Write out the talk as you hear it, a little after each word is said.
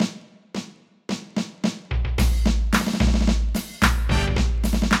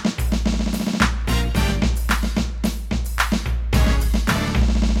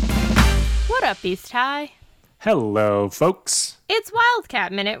He's Ty. Hello, folks. It's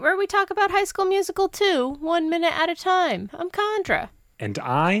Wildcat Minute, where we talk about High School Musical 2, 1 minute at a time. I'm Condra. And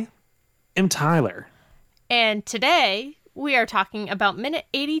I am Tyler. And today, we are talking about minute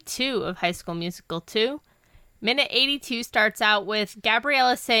 82 of High School Musical 2. Minute 82 starts out with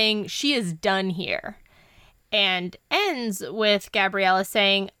Gabriella saying she is done here, and ends with Gabriella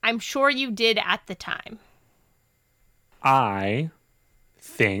saying, I'm sure you did at the time. I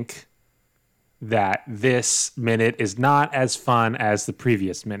think that this minute is not as fun as the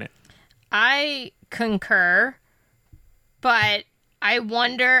previous minute. I concur, but I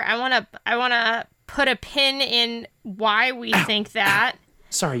wonder, I want to put a pin in why we think that.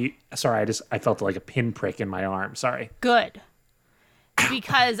 Sorry, I felt like a pinprick in my arm. Sorry. Good.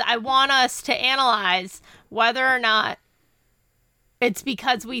 Because I want us to analyze whether or not it's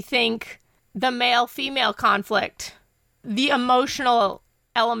because we think the male-female conflict, the emotional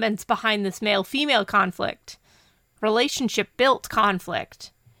elements behind this male-female conflict, relationship-built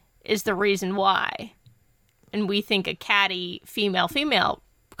conflict, is the reason why. And we think a catty female-female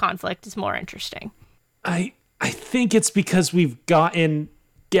conflict is more interesting. I think it's because we've gotten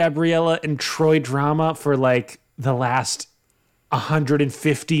Gabriella and Troy drama for like the last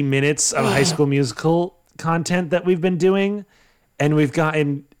 150 minutes of High School Musical content that we've been doing. And we've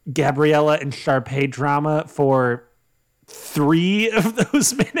gotten Gabriella and Sharpay drama for 3 of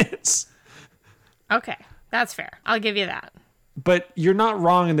those minutes. Okay, that's fair. I'll give you that. But you're not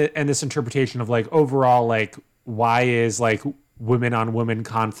wrong in this interpretation of like overall, like, why is like women on women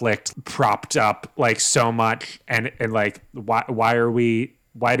conflict propped up like so much, and like why do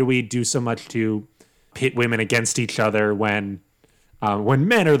we do so much to pit women against each other when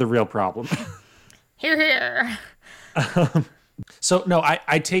men are the real problem? Hear, hear. So no,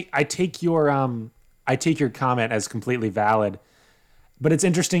 I take your comment as completely valid, but it's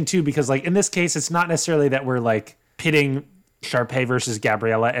interesting too because like in this case, it's not necessarily that we're like pitting Sharpay versus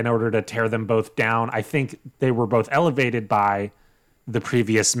Gabriella in order to tear them both down. I think they were both elevated by the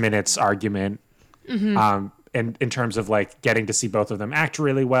previous minute's argument. Mm-hmm. And in terms of like getting to see both of them act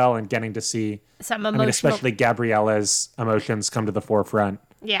really well and getting to see some emotional, especially Gabriella's emotions come to the forefront.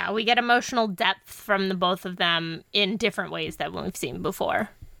 Yeah, we get emotional depth from the both of them in different ways than we've seen before.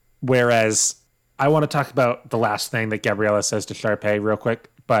 Whereas I want to talk about the last thing that Gabriella says to Sharpay real quick.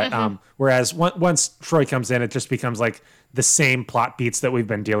 But whereas once Troy comes in, it just becomes like the same plot beats that we've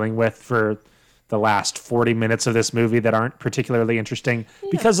been dealing with for the last 40 minutes of this movie that aren't particularly interesting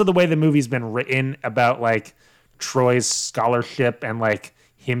because of the way the movie's been written about like Troy's scholarship and like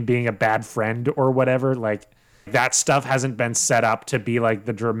him being a bad friend or whatever. Like that stuff hasn't been set up to be like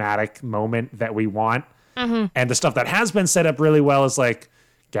the dramatic moment that we want. Mm-hmm. And the stuff that has been set up really well is like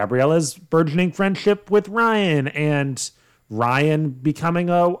Gabriella's burgeoning friendship with Ryan and Ryan becoming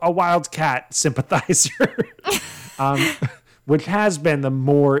a Wildcat sympathizer, which has been the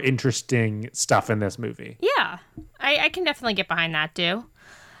more interesting stuff in this movie. Yeah, I can definitely get behind that too.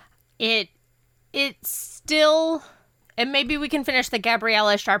 It's still, and maybe we can finish the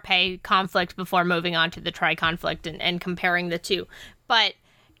Gabriella Sharpay conflict before moving on to the Troy conflict and comparing the two. But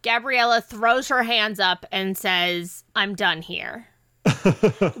Gabriella throws her hands up and says, I'm done here.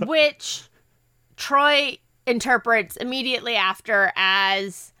 Which Troy interprets immediately after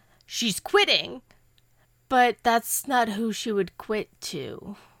as she's quitting, but that's not who she would quit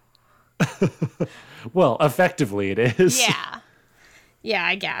to. Well, effectively it is. Yeah,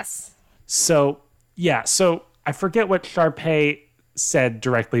 I guess. So I forget what Sharpay said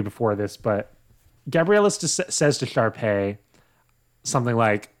directly before this, but Gabriella says to Sharpay something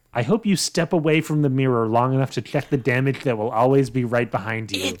like, I hope you step away from the mirror long enough to check the damage that will always be right behind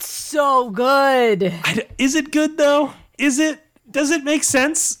you. It's so good. Is it good, though? Is it? Does it make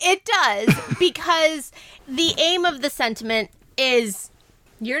sense? It does, because the aim of the sentiment is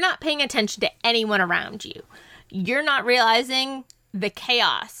you're not paying attention to anyone around you. You're not realizing the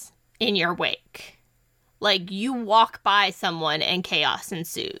chaos in your wake. Like, you walk by someone and chaos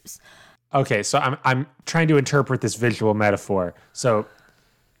ensues. Okay, so I'm trying to interpret this visual metaphor. So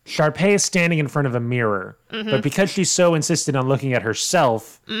Sharpay is standing in front of a mirror, but because she's so insistent on looking at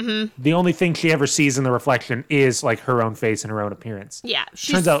herself, the only thing she ever sees in the reflection is like her own face and her own appearance. Yeah.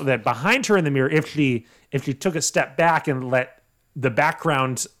 Turns out that behind her in the mirror, if she took a step back and let the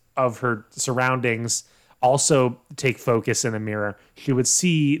background of her surroundings also take focus in the mirror, she would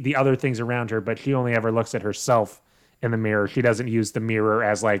see the other things around her, but she only ever looks at herself in the mirror. She doesn't use the mirror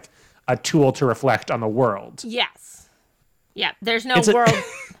as like a tool to reflect on the world. Yes. Yeah, there's no world.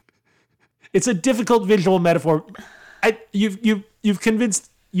 It's a difficult visual metaphor. You've convinced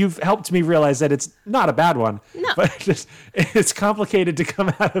you've helped me realize that it's not a bad one. No. But it's complicated to come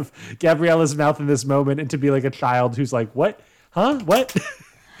out of Gabriella's mouth in this moment and to be like a child who's like, what? Huh? What?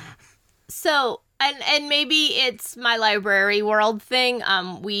 So, and maybe it's my library world thing.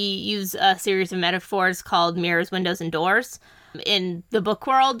 We use a series of metaphors called mirrors, windows, and doors in the book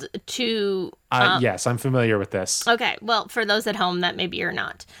world to... yes, I'm familiar with this. Okay, well, for those at home that maybe you're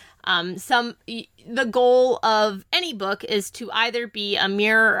not. The goal of any book is to either be a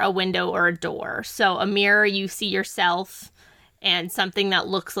mirror, a window, or a door. So a mirror, you see yourself and something that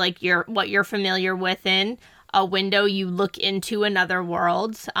looks like what you're familiar with in. A window, you look into another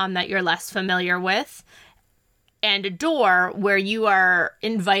world that you're less familiar with. And a door where you are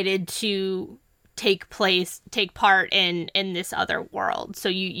invited to take part in this other world. So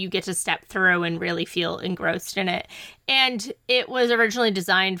you get to step through and really feel engrossed in it. And it was originally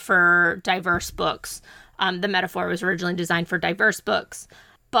designed for diverse books. The metaphor was originally designed for diverse books,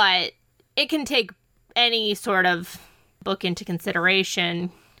 but it can take any sort of book into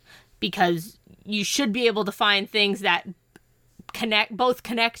consideration because you should be able to find things that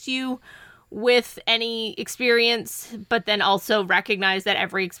connect you with any experience, but then also recognize that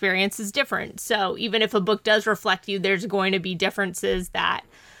every experience is different. So even if a book does reflect you, there's going to be differences that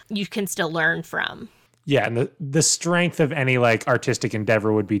you can still learn from. Yeah, and the strength of any like artistic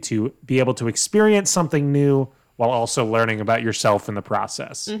endeavor would be to be able to experience something new while also learning about yourself in the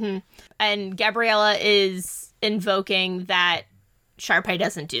process. Mm-hmm. And Gabriella is invoking that Sharpay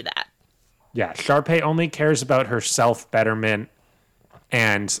doesn't do that. Yeah, Sharpay only cares about her self-betterment,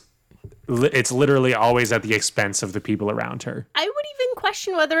 and it's literally always at the expense of the people around her. I would even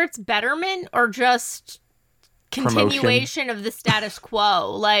question whether it's betterment or just continuation of the status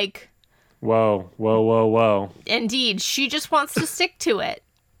quo. Like, whoa. Indeed, she just wants to stick to it.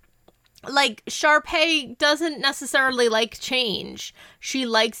 Like, Sharpay doesn't necessarily like change. She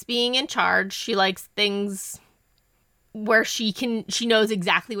likes being in charge. She likes things where she knows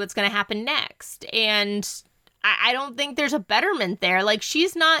exactly what's going to happen next. And I don't think there's a betterment there. Like,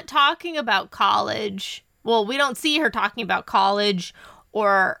 she's not talking about college. Well, we don't see her talking about college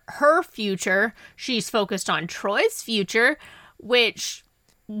or her future. She's focused on Troy's future, which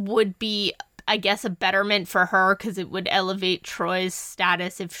would be, I guess, a betterment for her because it would elevate Troy's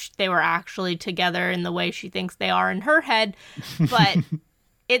status if they were actually together in the way she thinks they are in her head. But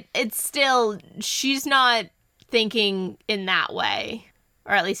it's still, she's not thinking in that way,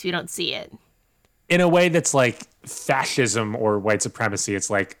 or at least we don't see it. In a way that's like fascism or white supremacy, it's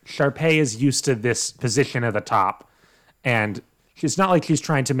like Sharpay is used to this position at the top, and it's not like she's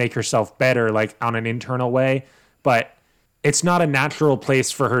trying to make herself better, like on an internal way, but it's not a natural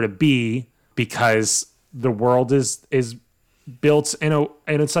place for her to be because the world is built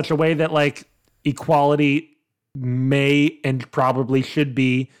in such a way that like equality may and probably should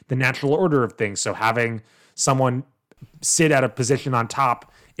be the natural order of things. So having someone sit at a position on top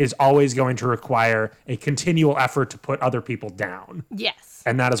is always going to require a continual effort to put other people down. Yes.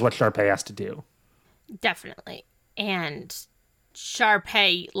 And that is what Sharpay has to do. Definitely. And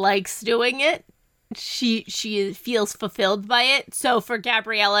Sharpay likes doing it. She feels fulfilled by it. So for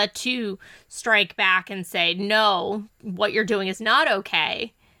Gabriella to strike back and say, no, what you're doing is not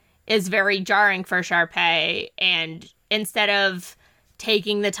okay, is very jarring for Sharpay. And instead of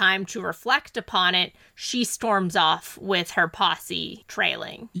taking the time to reflect upon it, she storms off with her posse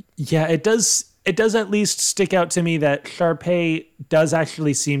trailing. Yeah, it does at least stick out to me that Sharpay does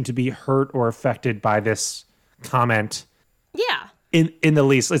actually seem to be hurt or affected by this comment. Yeah. In the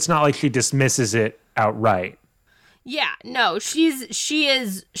least, it's not like she dismisses it outright. Yeah, no, she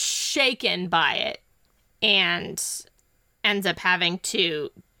is shaken by it and ends up having to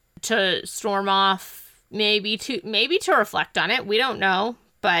storm off. Maybe to reflect on it. We don't know,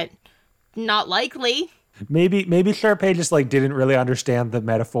 but not likely. Maybe Sharpay just like didn't really understand the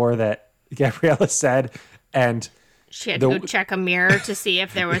metaphor that Gabriella said, and she had to go check a mirror to see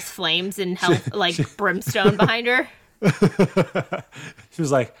if there was flames and like brimstone behind her. She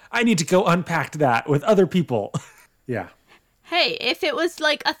was like, I need to go unpack that with other people. Yeah. Hey, if it was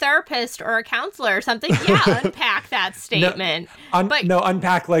like a therapist or a counselor or something, yeah, unpack that statement.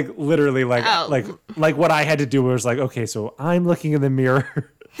 Unpack like literally like what I had to do was like, okay, so I'm looking in the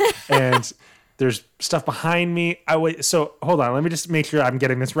mirror and there's stuff behind me. So hold on, let me just make sure I'm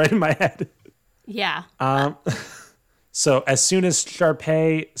getting this right in my head. Yeah. So as soon as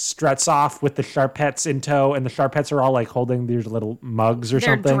Sharpay struts off with the Sharpettes in tow, and the Sharpettes are all like holding these little mugs or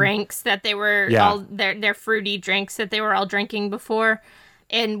something. Their drinks that they were all their fruity drinks that they were all drinking before.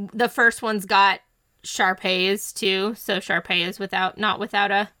 And the first one's got Sharpay's too. So Sharpay is not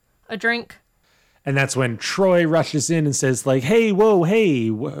without a drink. And that's when Troy rushes in and says, like, hey, whoa, hey,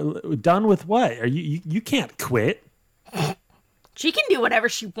 done with what? Are you can't quit. She can do whatever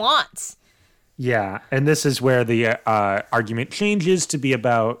she wants. Yeah, and this is where the argument changes to be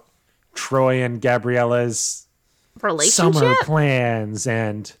about Troy and Gabriella's Relationship? summer plans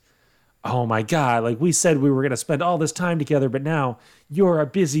and, oh my God, like we said we were going to spend all this time together, but now you're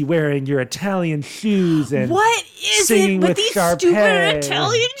busy wearing your Italian shoes and what is singing it with with these Sharpay. stupid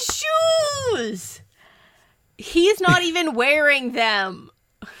Italian shoes? He's not even wearing them.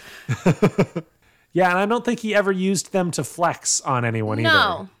 Yeah, and I don't think he ever used them to flex on anyone either.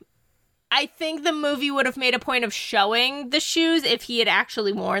 No. I think the movie would have made a point of showing the shoes if he had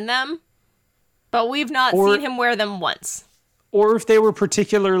actually worn them. But we've not seen him wear them once. Or if they were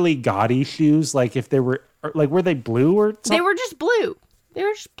particularly gaudy shoes, like if they were, like, were they blue or something? They were just blue. They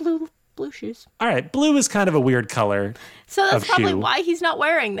were just blue shoes. All right, blue is kind of a weird color. So that's probably why he's not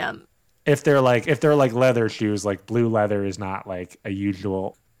wearing them. If they're like leather shoes, like blue leather is not like a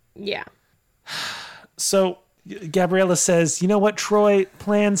usual. Yeah. So Gabriella says, you know what, Troy,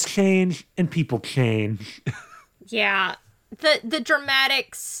 plans change and people change. Yeah. The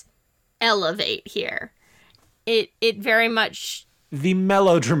dramatics elevate here. It very much... The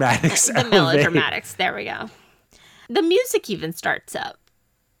melodramatics The melodramatics, there we go. The music even starts up.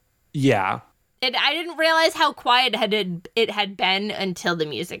 Yeah. I didn't realize how quiet it had been until the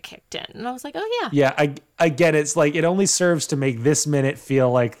music kicked in. And I was like, oh, yeah. Yeah, again, it's like it only serves to make this minute feel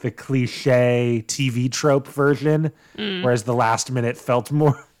like the cliche TV trope version, whereas the last minute felt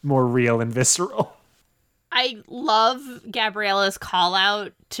more real and visceral. I love Gabriella's call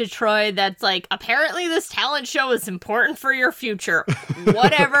out to Troy that's like, apparently this talent show is important for your future.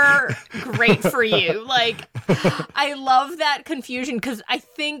 Whatever, great for you. Like, I love that confusion because I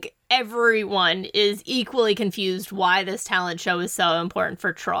think everyone is equally confused why this talent show is so important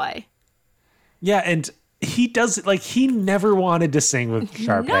for Troy. Yeah, and he does, like, he never wanted to sing with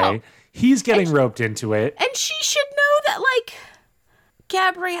Sharpay. No. He's getting roped into it. And she should know that, like,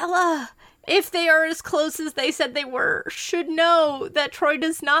 Gabriella, if they are as close as they said they were, should know that Troy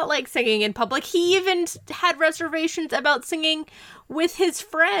does not like singing in public. He even had reservations about singing with his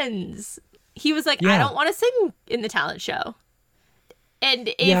friends. He was like, I don't want to sing in the talent show.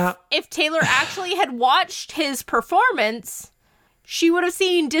 And if Taylor actually had watched his performance, she would have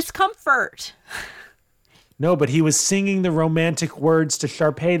seen discomfort. No, but he was singing the romantic words to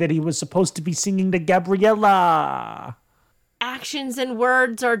Sharpay that he was supposed to be singing to Gabriella. Actions and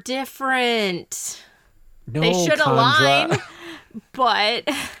words are different. No, they should align, but...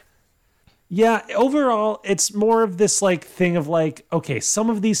 Yeah, overall, it's more of this, like, thing of, like, okay,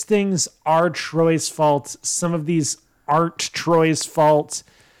 some of these things are Troy's fault. Some of these aren't Troy's fault.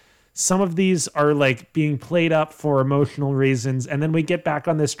 Some of these are, like, being played up for emotional reasons. And then we get back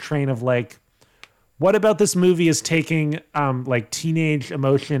on this train of, like, what about this movie is taking, like, teenage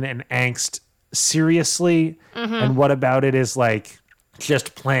emotion and angst seriously, and what about it is like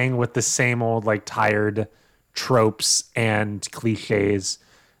just playing with the same old like tired tropes and cliches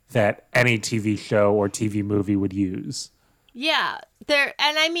that any TV show or TV movie would use. Yeah, there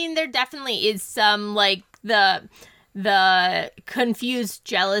definitely is some like the confused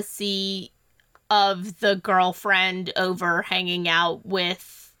jealousy of the girlfriend over hanging out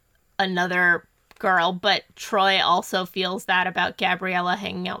with another girl, but Troy also feels that about Gabriella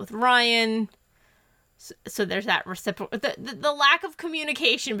hanging out with Ryan. So there's that reciprocal... The lack of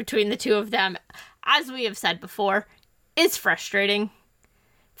communication between the two of them, as we have said before, is frustrating.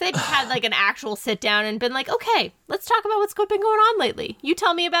 If they just had like an actual sit down and been like, okay, let's talk about what's been going on lately. You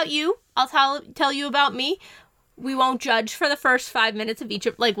tell me about you. I'll tell you about me. We won't judge for the first 5 minutes of each...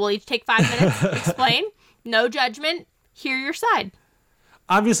 Like, we'll each take 5 minutes, explain. No judgment. Hear your side.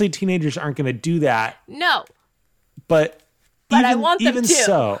 Obviously, teenagers aren't going to do that. No. But I want them even to.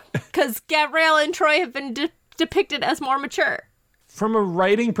 So. Because Gabriella and Troy have been depicted as more mature. From a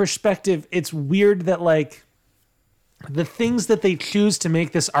writing perspective, it's weird that, like, the things that they choose to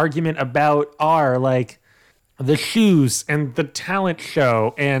make this argument about are, like, the shoes and the talent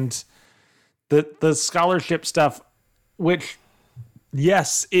show and the scholarship stuff, which,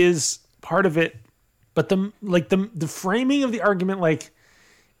 yes, is part of it. But the framing of the argument, like,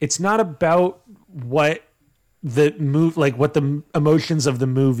 it's not about what the emotions of the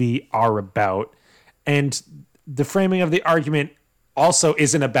movie are about. And the framing of the argument also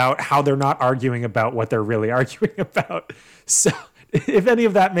isn't about how they're not arguing about what they're really arguing about. So if any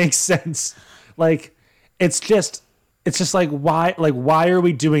of that makes sense, like, it's just like, why are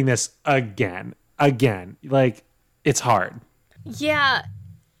we doing this again? Like, it's hard. Yeah,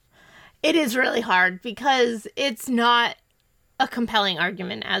 it is really hard because it's not a compelling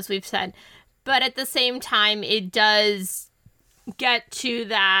argument, as we've said. But at the same time, it does get to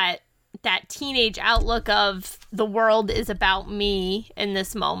that teenage outlook of the world is about me in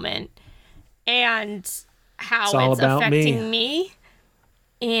this moment and how it's affecting me.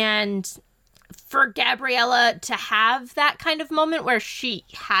 And for Gabriella to have that kind of moment where she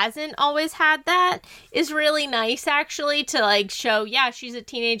hasn't always had that is really nice, actually, to like show, yeah, she's a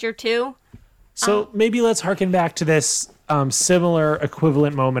teenager too. So maybe let's harken back to this similar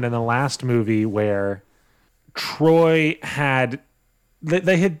equivalent moment in the last movie where Troy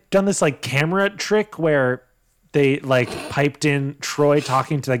they had done this like camera trick where they like piped in Troy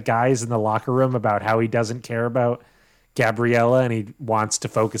talking to the guys in the locker room about how he doesn't care about Gabriella and he wants to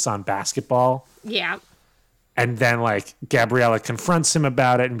focus on basketball. Yeah. And then like Gabriella confronts him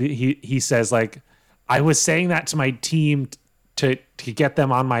about it and he says like, I was saying that to my team to get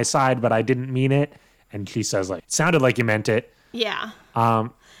them on my side, but I didn't mean it. And she says like, it sounded like you meant it. Yeah.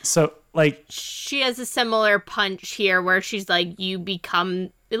 So like she has a similar punch here where she's like, you become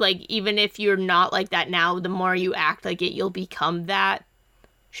like, even if you're not like that now, the more you act like it, you'll become that.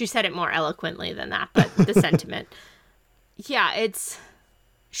 She said it more eloquently than that, but the sentiment. Yeah,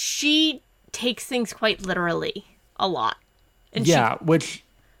 she takes things quite literally a lot. And which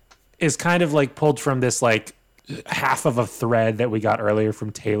is kind of like pulled from this like half of a thread that we got earlier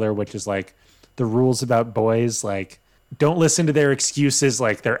from Taylor, which is like the rules about boys, like don't listen to their excuses,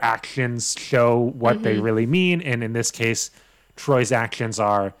 like their actions show what they really mean. And in this case, Troy's actions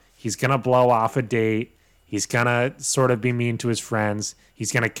are he's going to blow off a date. He's going to sort of be mean to his friends.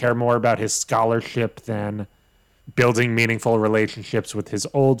 He's going to care more about his scholarship than building meaningful relationships with his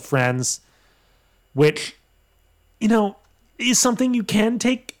old friends, which, you know, is something you can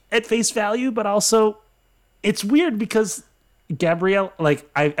take at face value, but also it's weird because Gabrielle, like,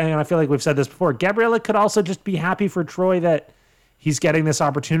 I feel like we've said this before, Gabriella could also just be happy for Troy that he's getting this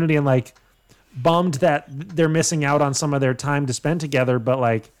opportunity and like bummed that they're missing out on some of their time to spend together, but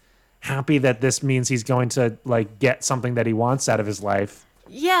like happy that this means he's going to like get something that he wants out of his life.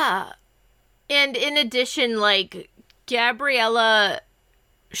 Yeah. And in addition, like, Gabriella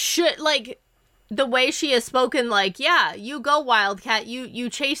should, like, the way she has spoken, like, yeah, you go Wildcat, you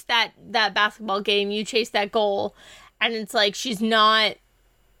chase that basketball game, you chase that goal, and it's like she's not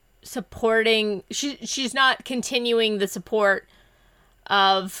supporting, she's not continuing the support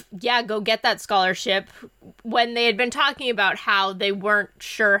of, yeah, go get that scholarship, when they had been talking about how they weren't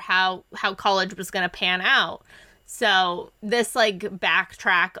sure how college was going to pan out. So this like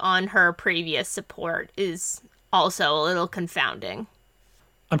backtrack on her previous support is also a little confounding.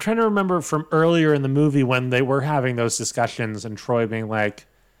 I'm trying to remember from earlier in the movie when they were having those discussions and Troy being like,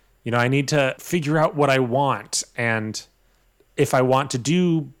 you know, I need to figure out what I want. And if I want to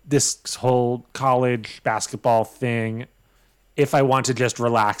do this whole college basketball thing, if I want to just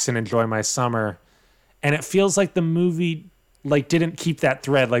relax and enjoy my summer. And it feels like the movie like didn't keep that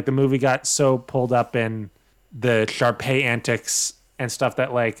thread. Like the movie got so pulled up in the Sharpay antics and stuff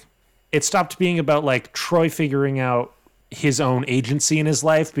that like it stopped being about like Troy figuring out his own agency in his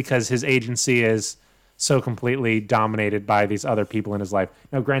life because his agency is so completely dominated by these other people in his life.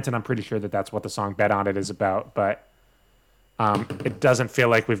 Now, granted, I'm pretty sure that that's what the song Bet On It is about, but it doesn't feel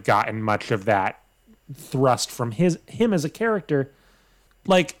like we've gotten much of that thrust from him as a character.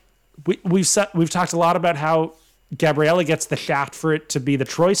 Like we've talked a lot about how Gabriella gets the shaft for it to be the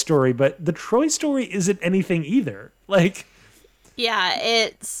Troy story, but the Troy story isn't anything either. Like, yeah,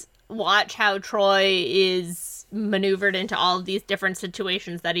 it's watch how Troy is maneuvered into all of these different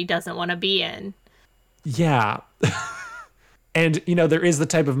situations that he doesn't want to be in. Yeah. And, you know, there is the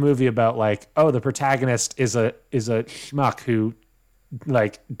type of movie about like, oh, the protagonist is a schmuck who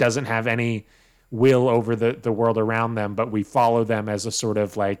like doesn't have any will over the world around them, but we follow them as a sort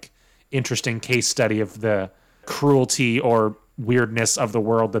of like interesting case study of the cruelty or weirdness of the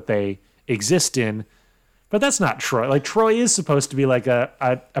world that they exist in. But that's not Troy. Like Troy is supposed to be like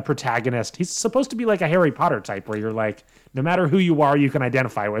a protagonist. He's supposed to be like a Harry Potter type where you're like, no matter who you are, you can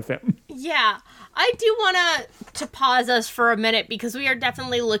identify with him. Yeah. I do want to pause us for a minute because we are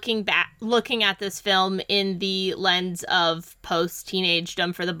definitely looking at this film in the lens of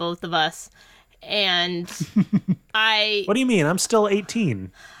post-teenagedom for the both of us. And What do you mean? I'm still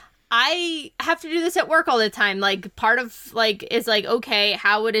 18. I have to do this at work all the time. Like, part of, like, is like, okay,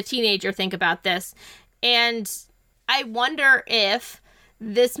 how would a teenager think about this? And I wonder if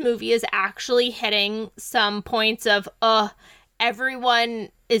this movie is actually hitting some points of, everyone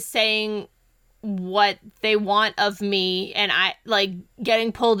is saying what they want of me, and I, like,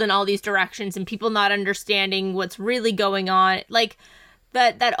 getting pulled in all these directions, and people not understanding what's really going on. Like,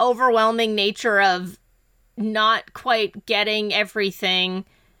 that overwhelming nature of not quite getting everything,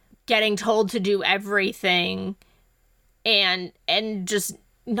 getting told to do everything and just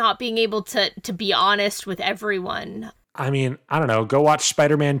not being able to be honest with everyone. I mean, I don't know. Go watch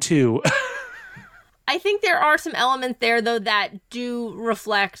Spider-Man 2. I think there are some elements there, though, that do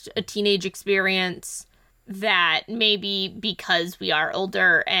reflect a teenage experience that maybe because we are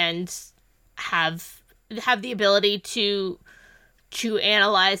older and have the ability to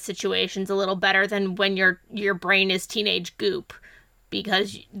analyze situations a little better than when your brain is teenage goop,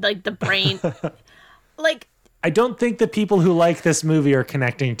 because like the brain like I don't think the people who like this movie are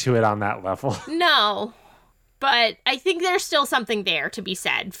connecting to it on that level. No. But I think there's still something there to be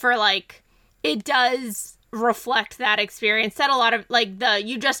said for, like, it does reflect that experience. That a lot of, like,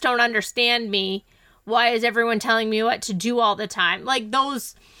 you just don't understand me. Why is everyone telling me what to do all the time? Like,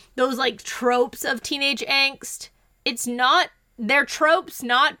 those like, tropes of teenage angst. They're tropes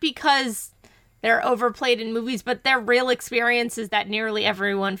not because they're overplayed in movies, but they're real experiences that nearly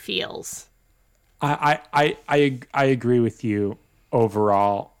everyone feels. I agree with you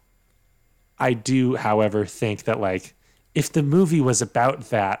overall. I do, however, think that, like, if the movie was about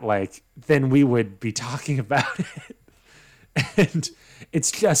that, like, then we would be talking about it. And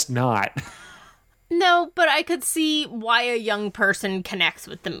it's just not. No, but I could see why a young person connects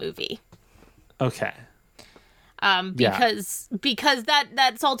with the movie. Okay. Because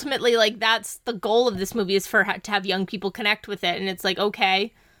that's ultimately, like, that's the goal of this movie, is to have young people connect with it. And it's like,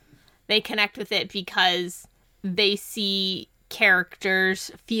 okay, they connect with it because they see characters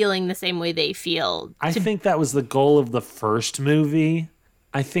feeling the same way they feel. I think that was the goal of the first movie.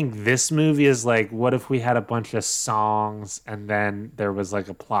 I think this movie is like, what if we had a bunch of songs and then there was like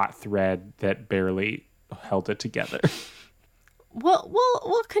a plot thread that barely held it together?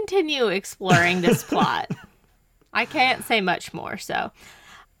 We'll continue exploring this plot. I can't say much more, so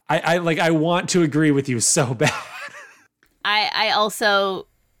I want to agree with you so bad. I also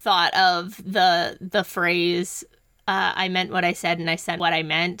thought of the phrase, I meant what I said and I said what I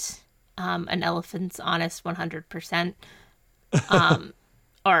meant. An elephant's honest 100%.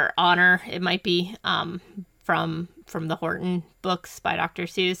 Or honor, it might be, from the Horton books by Dr.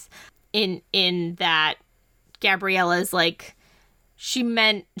 Seuss. In that Gabriella's like,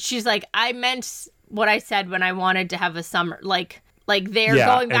 she's like, I meant what I said when I wanted to have a summer. Like they're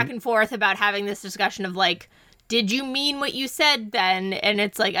going back and forth about having this discussion of like, did you mean what you said then? And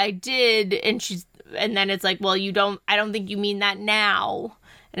it's like, I did. And then it's like, well, I don't think you mean that now.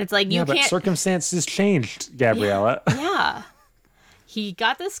 And it's like, you can't. Yeah, but circumstances changed, Gabriella. Yeah. He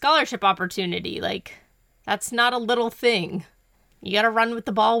got this scholarship opportunity. Like, that's not a little thing. You gotta run with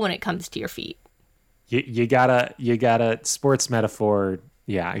the ball when it comes to your feet. You gotta sports metaphor.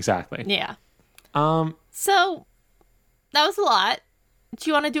 Yeah, exactly. Yeah. So that was a lot. Do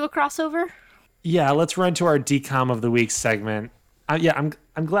you want to do a crossover? Yeah, let's run to our DCOM of the week segment.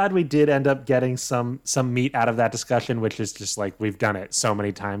 I'm glad we did end up getting some meat out of that discussion, which is just like, we've done it so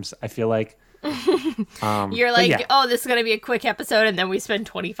many times, I feel like. You're like, yeah. Oh, this is going to be a quick episode, and then we spend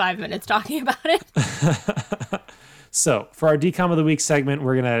 25 minutes talking about it. So, for our DCOM of the week segment,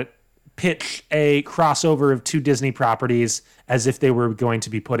 we're going to pitch a crossover of two Disney properties as if they were going to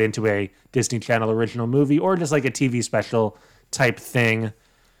be put into a Disney Channel original movie, or just like a TV special type thing,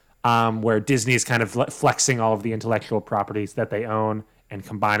 where Disney is kind of flexing all of the intellectual properties that they own and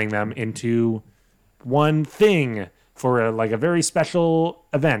combining them into one thing for a very special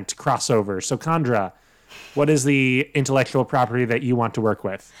event crossover. So, Chandra, what is the intellectual property that you want to work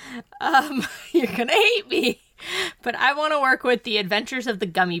with? You're going to hate me, but I want to work with The Adventures of the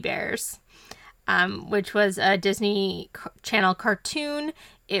Gummy Bears, which was a Disney Channel cartoon.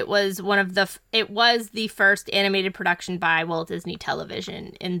 It was the first animated production by Walt Disney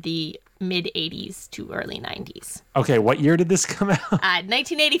Television in the mid 80s to early 90s. Okay, what year did this come out?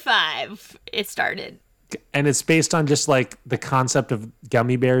 1985 it started. And it's based on just like the concept of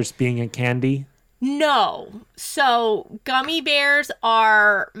gummy bears being a candy? No. So gummy bears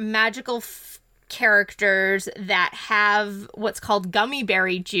are magical characters that have what's called gummy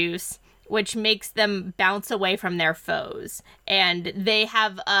berry juice, which makes them bounce away from their foes. And they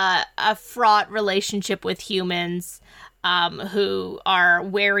have a fraught relationship with humans who are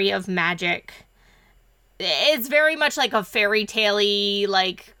wary of magic. It's very much like a fairy tale-y,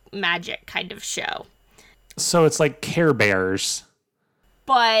 like, magic kind of show. So it's like Care Bears.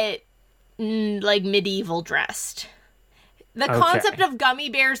 But, like, medieval dressed. The concept of gummy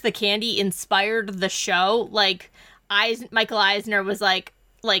bears, the candy, inspired the show. Like, Michael Eisner was like,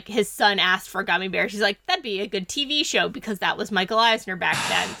 his son asked for gummy bears. He's like, that'd be a good TV show, because that was Michael Eisner back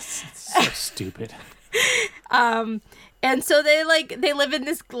then. So stupid. And so they live in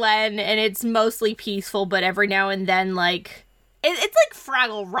this glen, and it's mostly peaceful, but every now and then, like, It's like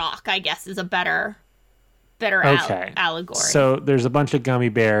Fraggle Rock, I guess, is a better allegory. So there's a bunch of gummy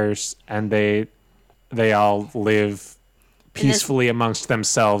bears, and they all live peacefully amongst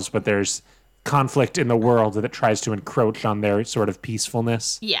themselves, but there's conflict in the world that tries to encroach on their sort of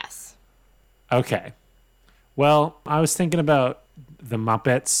peacefulness. Yes. Okay. Well, I was thinking about the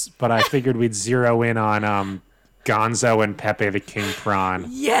Muppets, but I figured we'd zero in on Gonzo and Pepe the King Prawn.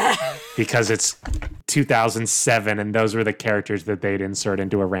 Yeah. Because it's 2007, and those were the characters that they'd insert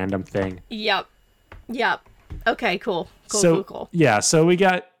into a random thing. Yep. Okay, cool. Cool. Yeah, so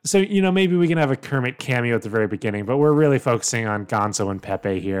maybe we can have a Kermit cameo at the very beginning, but we're really focusing on Gonzo and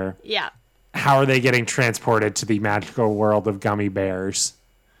Pepe here. Yeah. How are they getting transported to the magical world of gummy bears?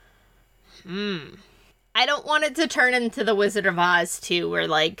 I don't want it to turn into the Wizard of Oz, too, where,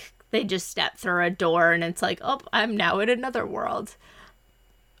 like, they just step through a door and it's like, oh, I'm now in another world.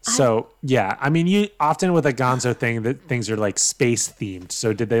 So, yeah, I mean, you often with a Gonzo thing, that things are, like, space-themed.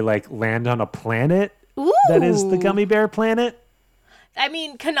 So did they, like, land on a planet that is the gummy bear planet? I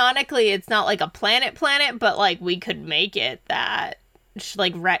mean, canonically, it's not, like, a planet, but, like, we could make it that. Just,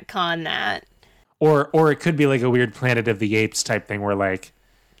 like, retcon that. Or it could be, like, a weird Planet of the Apes type thing where, like,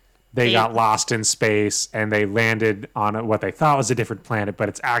 they got lost in space and they landed on what they thought was a different planet, but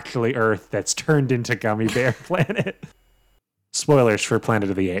it's actually Earth that's turned into Gummy Bear Planet. Spoilers for Planet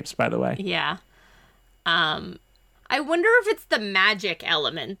of the Apes, by the way. Yeah. I wonder if it's the magic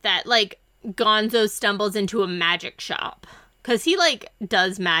element that, like, Gonzo stumbles into a magic shop. Because he, like,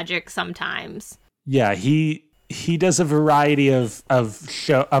 does magic sometimes. Yeah, he does a variety of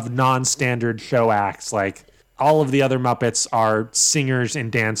non-standard show acts, like all of the other Muppets are singers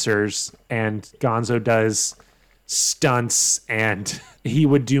and dancers, and Gonzo does stunts, and he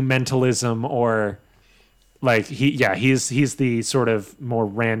would do mentalism, or like he's the sort of more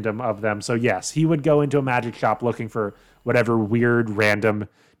random of them. So yes, he would go into a magic shop looking for whatever weird random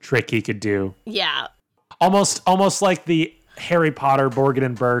trick he could do. Yeah. Almost like the Harry Potter Borgin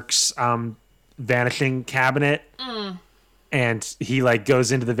and Burke's vanishing cabinet. And he like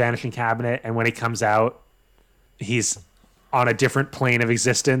goes into the vanishing cabinet, and when he comes out, he's on a different plane of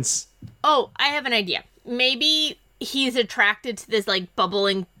existence. Oh, I have an idea. Maybe he's attracted to this, like,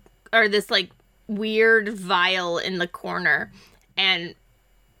 bubbling, or this, like, weird vial in the corner. And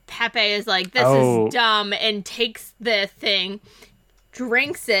Pepe is like, this is dumb, and takes the thing,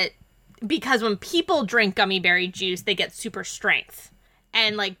 drinks it, because when people drink gummy berry juice, they get super strength.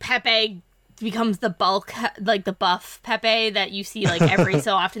 And, like, Pepe becomes the buff Pepe that you see, like, every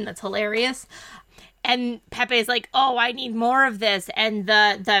so often. That's hilarious. And Pepe's like, oh, I need more of this. And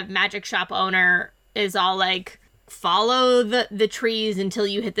the magic shop owner is all like, follow the trees until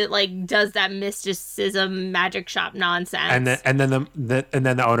you hit does that mysticism magic shop nonsense. And then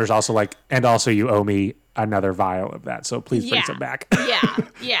the owner's also like, and also you owe me another vial of that. So please bring some back.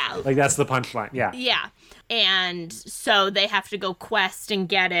 Yeah. Like that's the punchline. Yeah. Yeah. And so they have to go quest and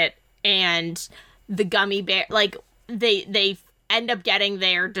get it. And the gummy bear, like, they end up getting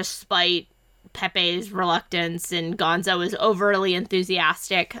there despite Pepe's reluctance, and Gonzo is overly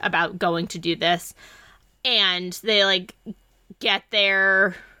enthusiastic about going to do this. And they, like, get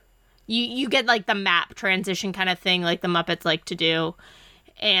there. You get, like, the map transition kind of thing, like the Muppets like to do.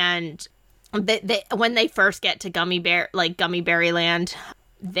 And they when they first get to Gummy Berry Land,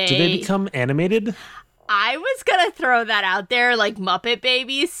 do they become animated? I was gonna throw that out there, like Muppet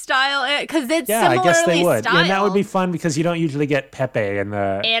Babies style, because it's similarly I guess they would. styled. Yeah, and that would be fun because you don't usually get Pepe in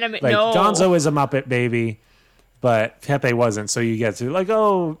the No. Gonzo is a Muppet baby, but Pepe wasn't. So you get to like,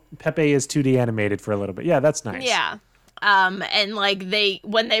 oh, Pepe is 2D animated for a little bit. Yeah, that's nice. Yeah. And like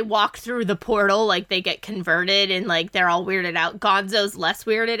when they walk through the portal, like they get converted and like they're all weirded out. Gonzo's less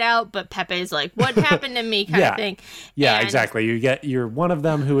weirded out, but Pepe's like, what happened to me kind of thing. Yeah, exactly. You're one of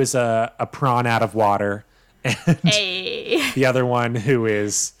them who is a prawn out of water, and the other one who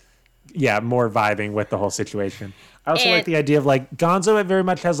is more vibing with the whole situation. I also like the idea of like Gonzo. It very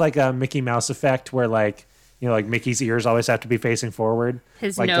much has like a Mickey Mouse effect where like, you know, like Mickey's ears always have to be facing forward.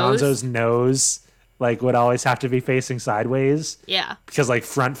 His like nose. Gonzo's nose like would always have to be facing sideways. Yeah. Because like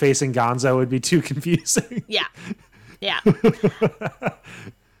front facing Gonzo would be too confusing. Yeah.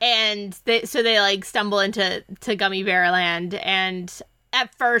 And they like stumble into Gummy Bear Land, and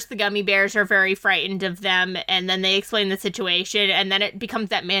at first the gummy bears are very frightened of them, and then they explain the situation, and then it becomes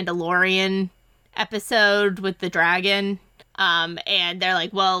that Mandalorian episode with the dragon. And they're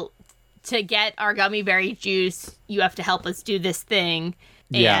like, well, to get our gummy berry juice, you have to help us do this thing.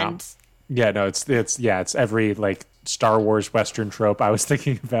 And it's every like Star Wars Western trope I was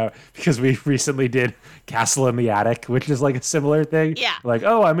thinking about, because we recently did Castle in the Attic, which is like a similar thing. Yeah. Like,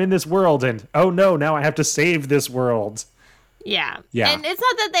 oh, I'm in this world, and oh no, now I have to save this world. Yeah. Yeah. And it's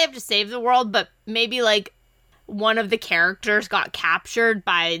not that they have to save the world, but maybe like one of the characters got captured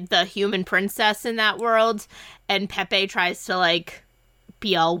by the human princess in that world, and Pepe tries to like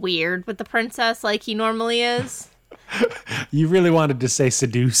be all weird with the princess like he normally is. You really wanted to say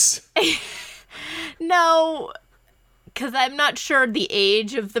seduce. No, because I'm not sure the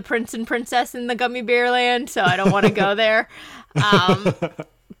age of the prince and princess in the Gummy Bear Land, so I don't want to go there.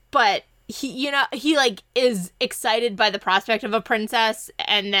 But he like is excited by the prospect of a princess,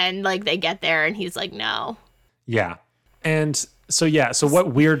 and then like they get there and he's like, no. Yeah. And so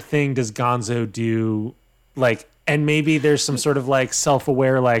what weird thing does Gonzo do? Like, and maybe there's some sort of like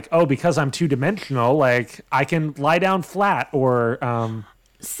self-aware, like, oh, because I'm two-dimensional, like I can lie down flat, or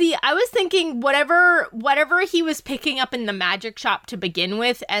See, I was thinking whatever he was picking up in the magic shop to begin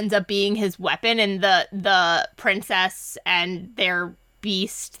with ends up being his weapon, and the princess and their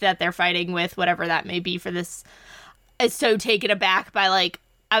beast that they're fighting with, whatever that may be for this, is so taken aback by like,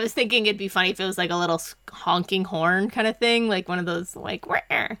 I was thinking it'd be funny if it was like a little honking horn kind of thing, like one of those like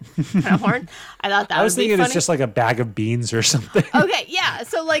kind of horn. I thought that I was would be thinking funny. it's just like a bag of beans or something. Okay, yeah.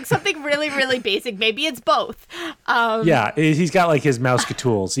 So like something really, really basic. Maybe it's both. Yeah, he's got like his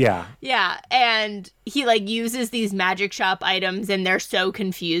Mouseketools. Yeah. Yeah, and he like uses these magic shop items, and they're so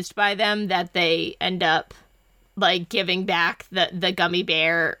confused by them that they end up like giving back the gummy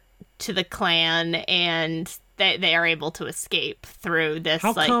bear to the clan, and they are able to escape through this.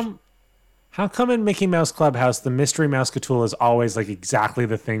 How come in Mickey Mouse Clubhouse the mystery Mouseketool is always like exactly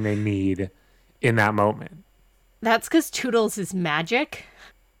the thing they need in that moment? That's because Toodles is magic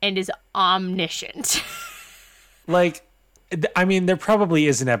and is omniscient. Like, I mean, there probably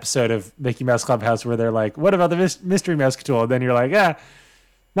is an episode of Mickey Mouse Clubhouse where they're like, what about the mystery Mouseketool? And then you're like,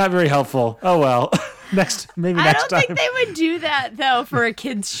 not very helpful. Oh, well. next time. I don't think they would do that, though, for a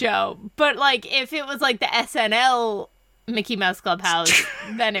kid's show. But, like, if it was, like, the SNL Mickey Mouse Clubhouse,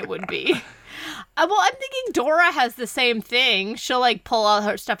 then it would be. Well, I'm thinking Dora has the same thing. She'll, like, pull all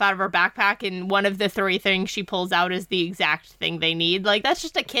her stuff out of her backpack, and one of the 3 things she pulls out is the exact thing they need. Like, that's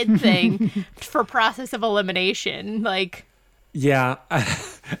just a kid thing for process of elimination. Like... Yeah.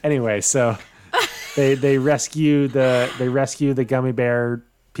 Anyway, so they rescue the gummy bear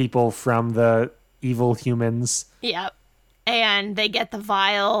people from the evil humans. Yep. And they get the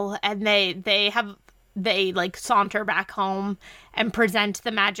vial, and they like saunter back home and present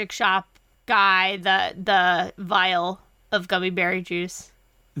the magic shop guy the vial of gummy berry juice.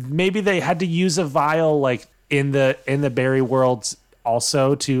 Maybe they had to use a vial like in the berry worlds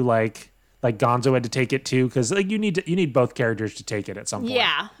also to like Gonzo had to take it too, because like you need both characters to take it at some point.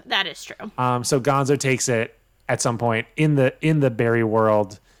 Yeah, that is true. So Gonzo takes it at some point in the berry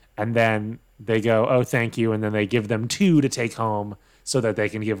world, and then they go, oh, thank you, and then they give them 2 to take home so that they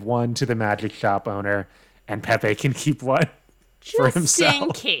can give 1 to the magic shop owner, and Pepe can keep 1 for himself. Just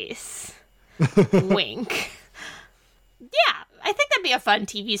in case. Wink. Yeah, I think that'd be a fun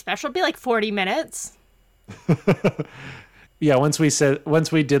TV special. It'd be like 40 minutes. Yeah, once we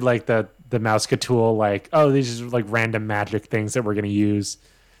did like the Mouseketool, like, oh, these are like random magic things that we're gonna use,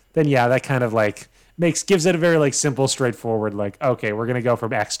 then yeah, that kind of like gives it a very like simple, straightforward, like, okay, we're gonna go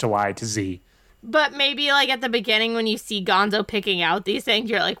from X to Y to Z. But maybe like at the beginning when you see Gonzo picking out these things,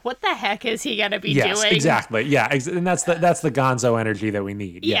 you're like, what the heck is he gonna be doing? Yes, exactly. Yeah, and that's the Gonzo energy that we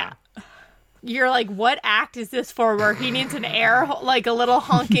need. Yeah. You're like, what act is this for where he needs an like a little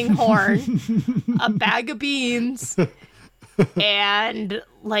honking horn, a bag of beans, and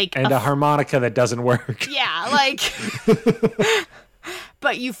like a harmonica that doesn't work. Yeah, like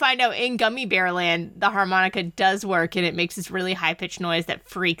but you find out in Gummy Bear Land the harmonica does work, and it makes this really high-pitched noise that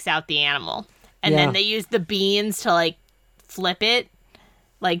freaks out the animal. And then they use the beans to like flip it.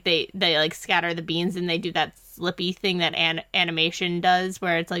 Like they like scatter the beans, and they do that flippy thing that animation does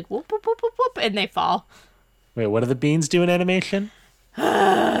where it's like whoop whoop whoop whoop whoop, and they fall. Wait, what do the beans do in animation?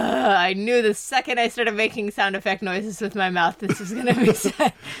 I knew the second I started making sound effect noises with my mouth this was going to be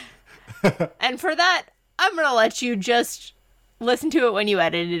said. And for that, I'm going to let you just listen to it when you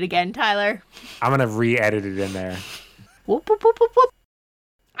edit it again, Tyler. I'm going to re-edit it in there. Whoop, whoop, whoop, whoop, whoop.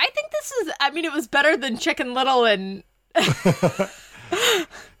 I think this is, I mean, it was better than Chicken Little and...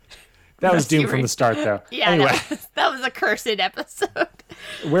 That was doomed from the start, though. Yeah, anyway. that was a cursed episode.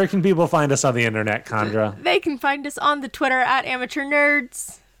 Where can people find us on the internet, Chandra? They can find us on the Twitter at Amateur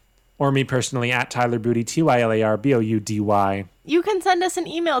Nerds. Or me personally at Tyler Boudy, TYLARBOUDY. You can send us an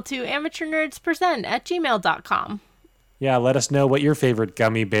email to amateurnerdspresent@gmail.com. Yeah, let us know what your favorite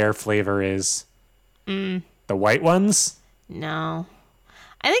gummy bear flavor is. The white ones? No.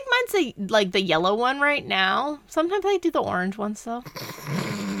 I think mine's like the yellow one right now. Sometimes I do the orange ones, though.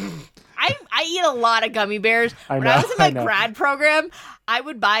 I eat a lot of gummy bears. When I was in my grad program, I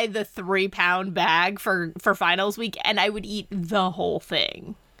would buy the 3-pound bag for finals week, and I would eat the whole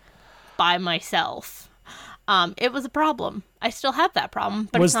thing by myself. It was a problem. I still have that problem,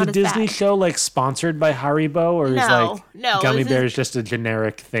 but was it's not the as Disney bad. show like sponsored by Haribo, or No, is no, gummy it was bears just a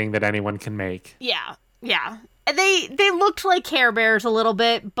generic thing that anyone can make? Yeah. And they looked like Care Bears a little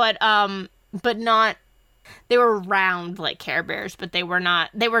bit, but not. They were round like Care Bears, but they were not.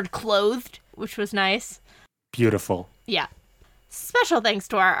 They were clothed, which was nice. Beautiful. Yeah. Special thanks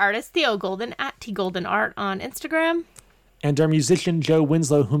to our artist Theo Golden at TGoldenArt on Instagram. And our musician Joe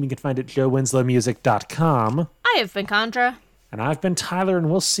Winslow, whom you can find at joewinslowmusic.com. I have been Condra. And I've been Tyler, and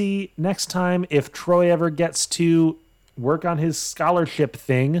we'll see next time if Troy ever gets to work on his scholarship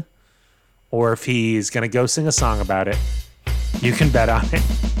thing, or if he's going to go sing a song about it. You can bet on it.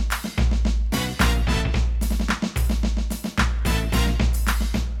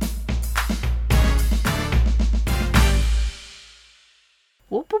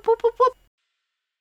 Whoop, whoop, whoop, whoop, whoop.